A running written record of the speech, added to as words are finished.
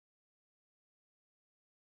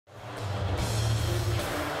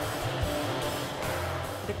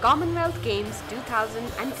the Commonwealth Games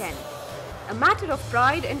 2010, a matter of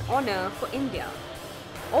pride and honour for India.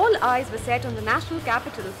 All eyes were set on the national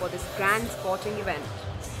capital for this grand sporting event.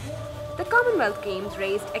 The Commonwealth Games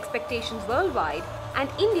raised expectations worldwide and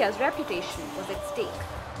India's reputation was at stake.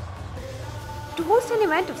 To host an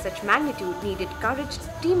event of such magnitude needed courage,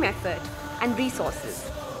 team effort and resources.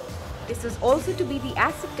 This was also to be the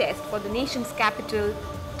acid test for the nation's capital,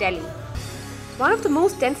 Delhi. One of the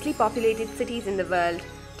most densely populated cities in the world,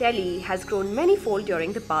 Delhi has grown many-fold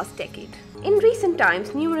during the past decade. In recent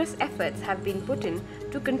times, numerous efforts have been put in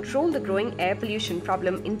to control the growing air pollution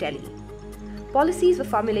problem in Delhi. Policies were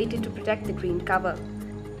formulated to protect the green cover.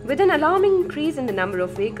 With an alarming increase in the number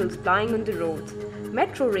of vehicles plying on the roads,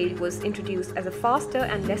 metro rail was introduced as a faster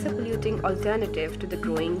and lesser polluting alternative to the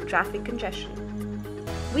growing traffic congestion.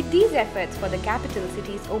 With these efforts for the capital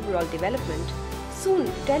city's overall development,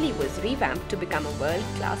 soon Delhi was revamped to become a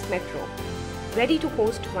world-class metro, ready to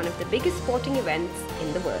host one of the biggest sporting events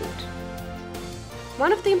in the world.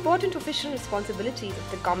 One of the important official responsibilities of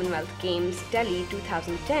the Commonwealth Games Delhi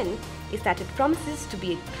 2010 is that it promises to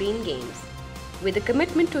be a Green Games, with a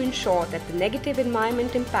commitment to ensure that the negative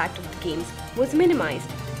environment impact of the Games was minimized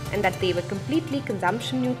and that they were completely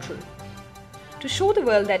consumption neutral. To show the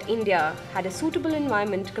world that India had a suitable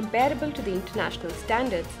environment comparable to the international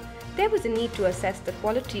standards, there was a need to assess the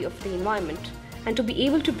quality of the environment and to be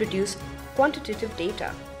able to produce quantitative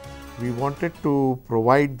data. We wanted to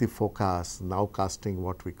provide the forecast, nowcasting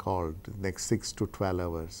what we called next 6 to 12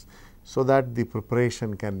 hours, so that the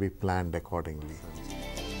preparation can be planned accordingly.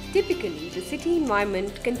 Typically, the city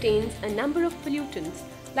environment contains a number of pollutants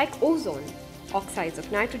like ozone, oxides of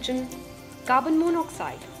nitrogen, carbon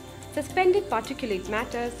monoxide, suspended particulate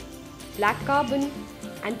matters, black carbon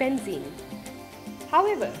and benzene.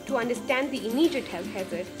 However, to understand the immediate health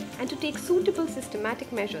hazard and to take suitable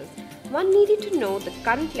systematic measures, one needed to know the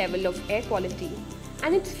current level of air quality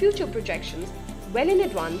and its future projections well in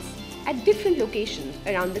advance at different locations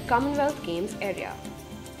around the Commonwealth Games area.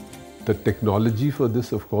 The technology for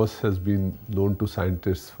this, of course, has been known to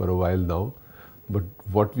scientists for a while now. But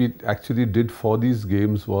what we actually did for these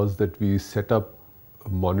games was that we set up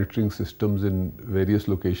monitoring systems in various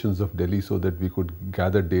locations of Delhi so that we could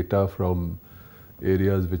gather data from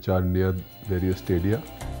areas which are near various stadia.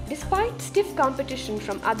 Despite stiff competition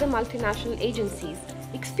from other multinational agencies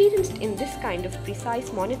experienced in this kind of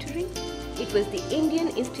precise monitoring, it was the Indian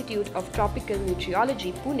Institute of Tropical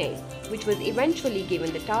Meteorology, Pune, which was eventually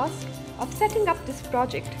given the task of setting up this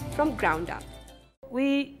project from ground up.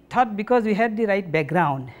 We thought because we had the right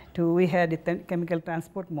background, we had the chemical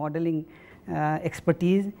transport modeling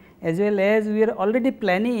expertise, as well as we were already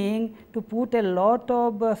planning to put a lot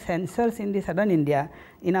of sensors in the southern India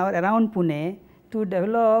in around Pune to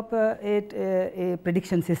develop a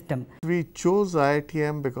prediction system. We chose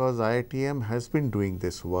IITM because IITM has been doing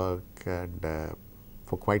this work and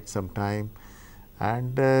for quite some time,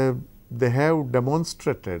 and they have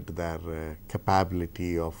demonstrated their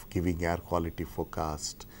capability of giving air quality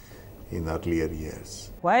forecast in earlier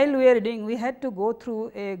years. While we were doing, we had to go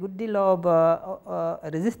through a good deal of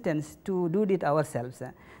resistance to do it ourselves.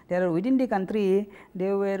 There within the country,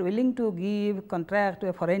 they were willing to give contract to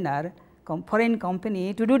a foreign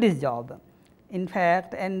company to do this job. In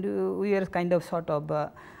fact, and we were kind of sort of,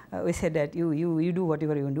 we said that you do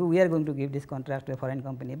whatever you do, we are going to give this contract to a foreign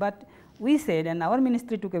company. But we said, and our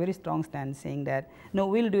ministry took a very strong stand saying that, no,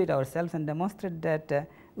 we will do it ourselves and demonstrate that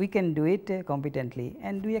we can do it competently,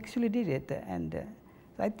 and we actually did it, and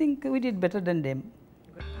I think we did better than them.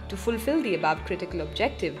 To fulfill the above critical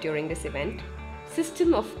objective during this event,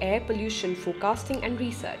 System of Air Pollution Forecasting and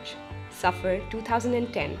Research, SAFAR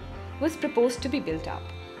 2010, was proposed to be built up.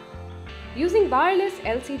 Using wireless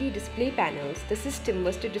LCD display panels, the system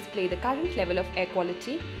was to display the current level of air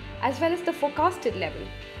quality as well as the forecasted level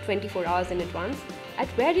 24 hours in advance at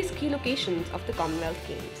various key locations of the Commonwealth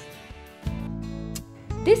Games.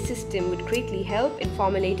 This system would greatly help in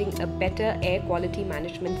formulating a better air quality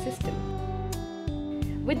management system.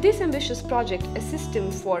 With this ambitious project, a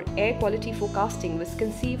system for air quality forecasting was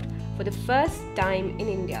conceived for the first time in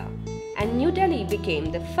India, and New Delhi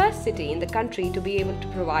became the first city in the country to be able to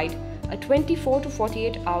provide a 24 to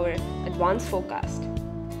 48 hour advance forecast.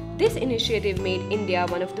 This initiative made India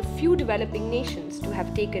one of the few developing nations to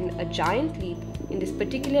have taken a giant leap in this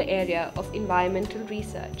particular area of environmental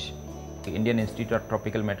research. The Indian Institute of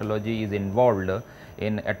Tropical Meteorology is involved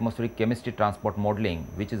in atmospheric chemistry transport modeling,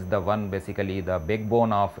 which is the one basically the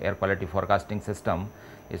backbone of air quality forecasting system.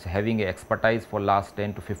 Is having expertise for last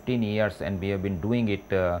 10 to 15 years, and we have been doing it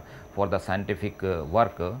for the scientific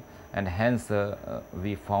work, and hence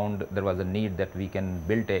we found there was a need that we can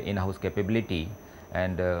build a in-house capability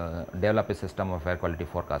and develop a system of air quality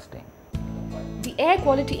forecasting. The Air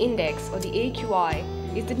Quality Index, or the AQI,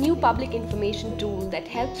 is the new public information tool that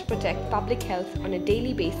helps protect public health on a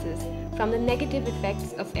daily basis from the negative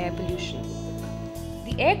effects of air pollution.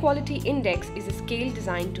 The Air Quality Index is a scale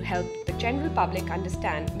designed to help the general public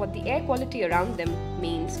understand what the air quality around them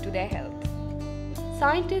means to their health.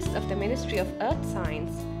 Scientists of the Ministry of Earth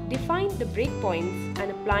Science defined the breakpoints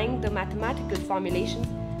and, applying the mathematical formulations,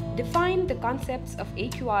 defined the concepts of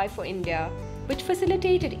AQI for India, which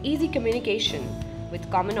facilitated easy communication with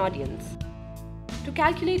common audience. To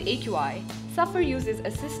calculate AQI, SAFAR uses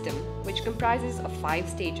a system which comprises of 5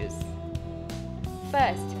 stages.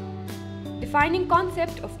 First, defining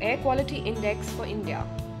concept of Air Quality Index for India.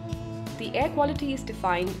 The air quality is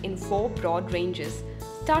defined in 4 broad ranges,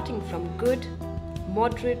 starting from good,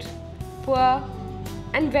 moderate, poor,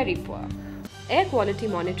 and very poor. Air Quality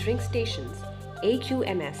Monitoring Stations,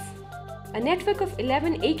 AQMS. A network of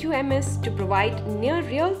 11 AQMS to provide near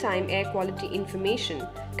real-time air quality information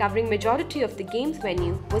covering majority of the games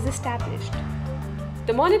venue was established.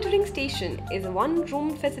 The monitoring station is a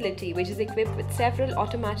one-room facility which is equipped with several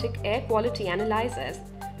automatic air quality analyzers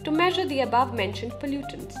to measure the above-mentioned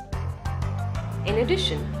pollutants. In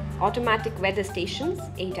addition, automatic weather stations,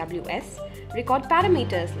 AWS, record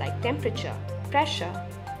parameters like temperature, pressure,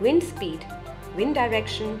 wind speed, wind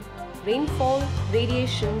direction, rainfall,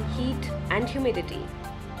 radiation, heat, and humidity.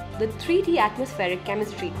 The 3D atmospheric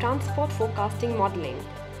chemistry transport forecasting modeling,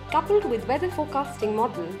 coupled with weather forecasting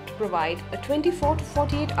model to provide a 24 to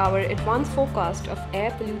 48 hour advance forecast of air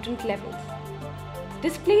pollutant levels.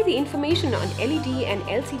 Display the information on LED and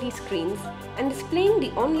LCD screens and displaying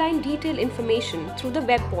the online detailed information through the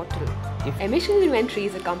web portal. Emission inventory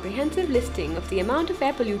is a comprehensive listing of the amount of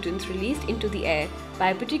air pollutants released into the air by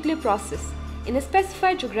a particular process in a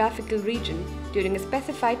specified geographical region during a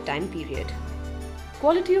specified time period.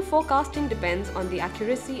 Quality of forecasting depends on the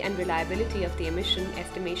accuracy and reliability of the emission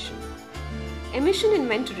estimation. Emission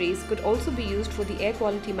inventories could also be used for the air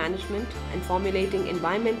quality management and formulating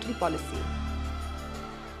environmental policy.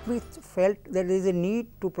 We felt there is a need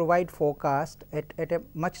to provide forecast at a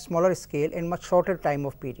much smaller scale and much shorter time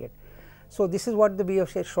of period. So, this is what we have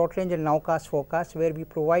said short range and nowcast forecast, where we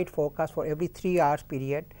provide forecast for every 3 hours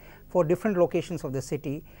period for different locations of the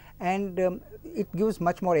city, and it gives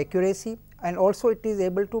much more accuracy, and also it is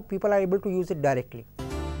able to, people are able to use it directly.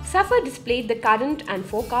 SAFAR displayed the current and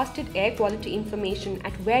forecasted air quality information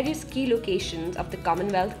at various key locations of the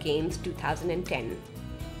Commonwealth Games 2010.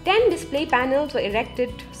 10 display panels were erected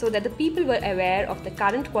so that the people were aware of the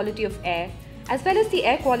current quality of air as well as the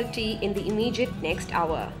air quality in the immediate next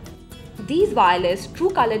hour. These wireless true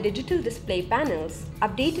color digital display panels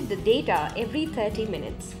updated the data every 30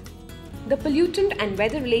 minutes. The pollutant and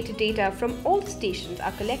weather related data from all the stations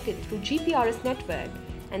are collected through GPRS network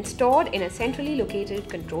and stored in a centrally located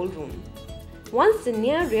control room. Once the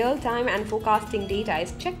near real-time and forecasting data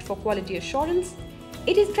is checked for quality assurance,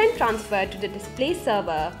 it is then transferred to the display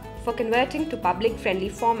server for converting to public-friendly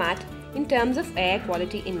format in terms of air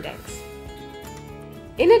quality index.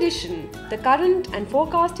 In addition, the current and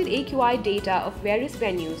forecasted AQI data of various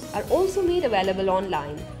venues are also made available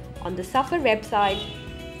online on the SAFAR website,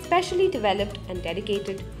 specially developed and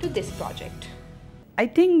dedicated to this project. I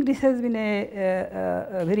think this has been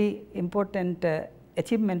a very important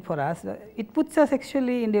achievement for us. It puts us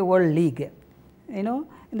actually in the world league. You know,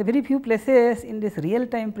 in the very few places in this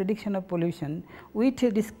real-time prediction of pollution, which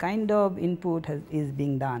this kind of input is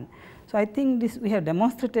being done. So, I think this we have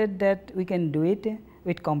demonstrated that we can do it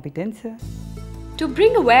with competence. To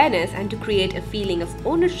bring awareness and to create a feeling of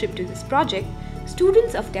ownership to this project,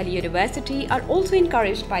 students of Delhi University are also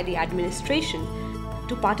encouraged by the administration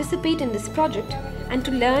to participate in this project and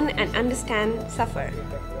to learn and understand SAFAR.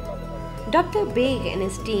 Dr. Beig and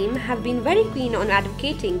his team have been very keen on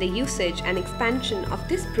advocating the usage and expansion of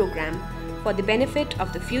this program for the benefit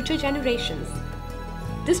of the future generations.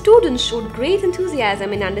 The students showed great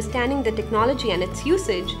enthusiasm in understanding the technology and its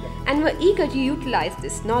usage and were eager to utilize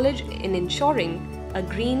this knowledge in ensuring a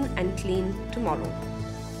green and clean tomorrow.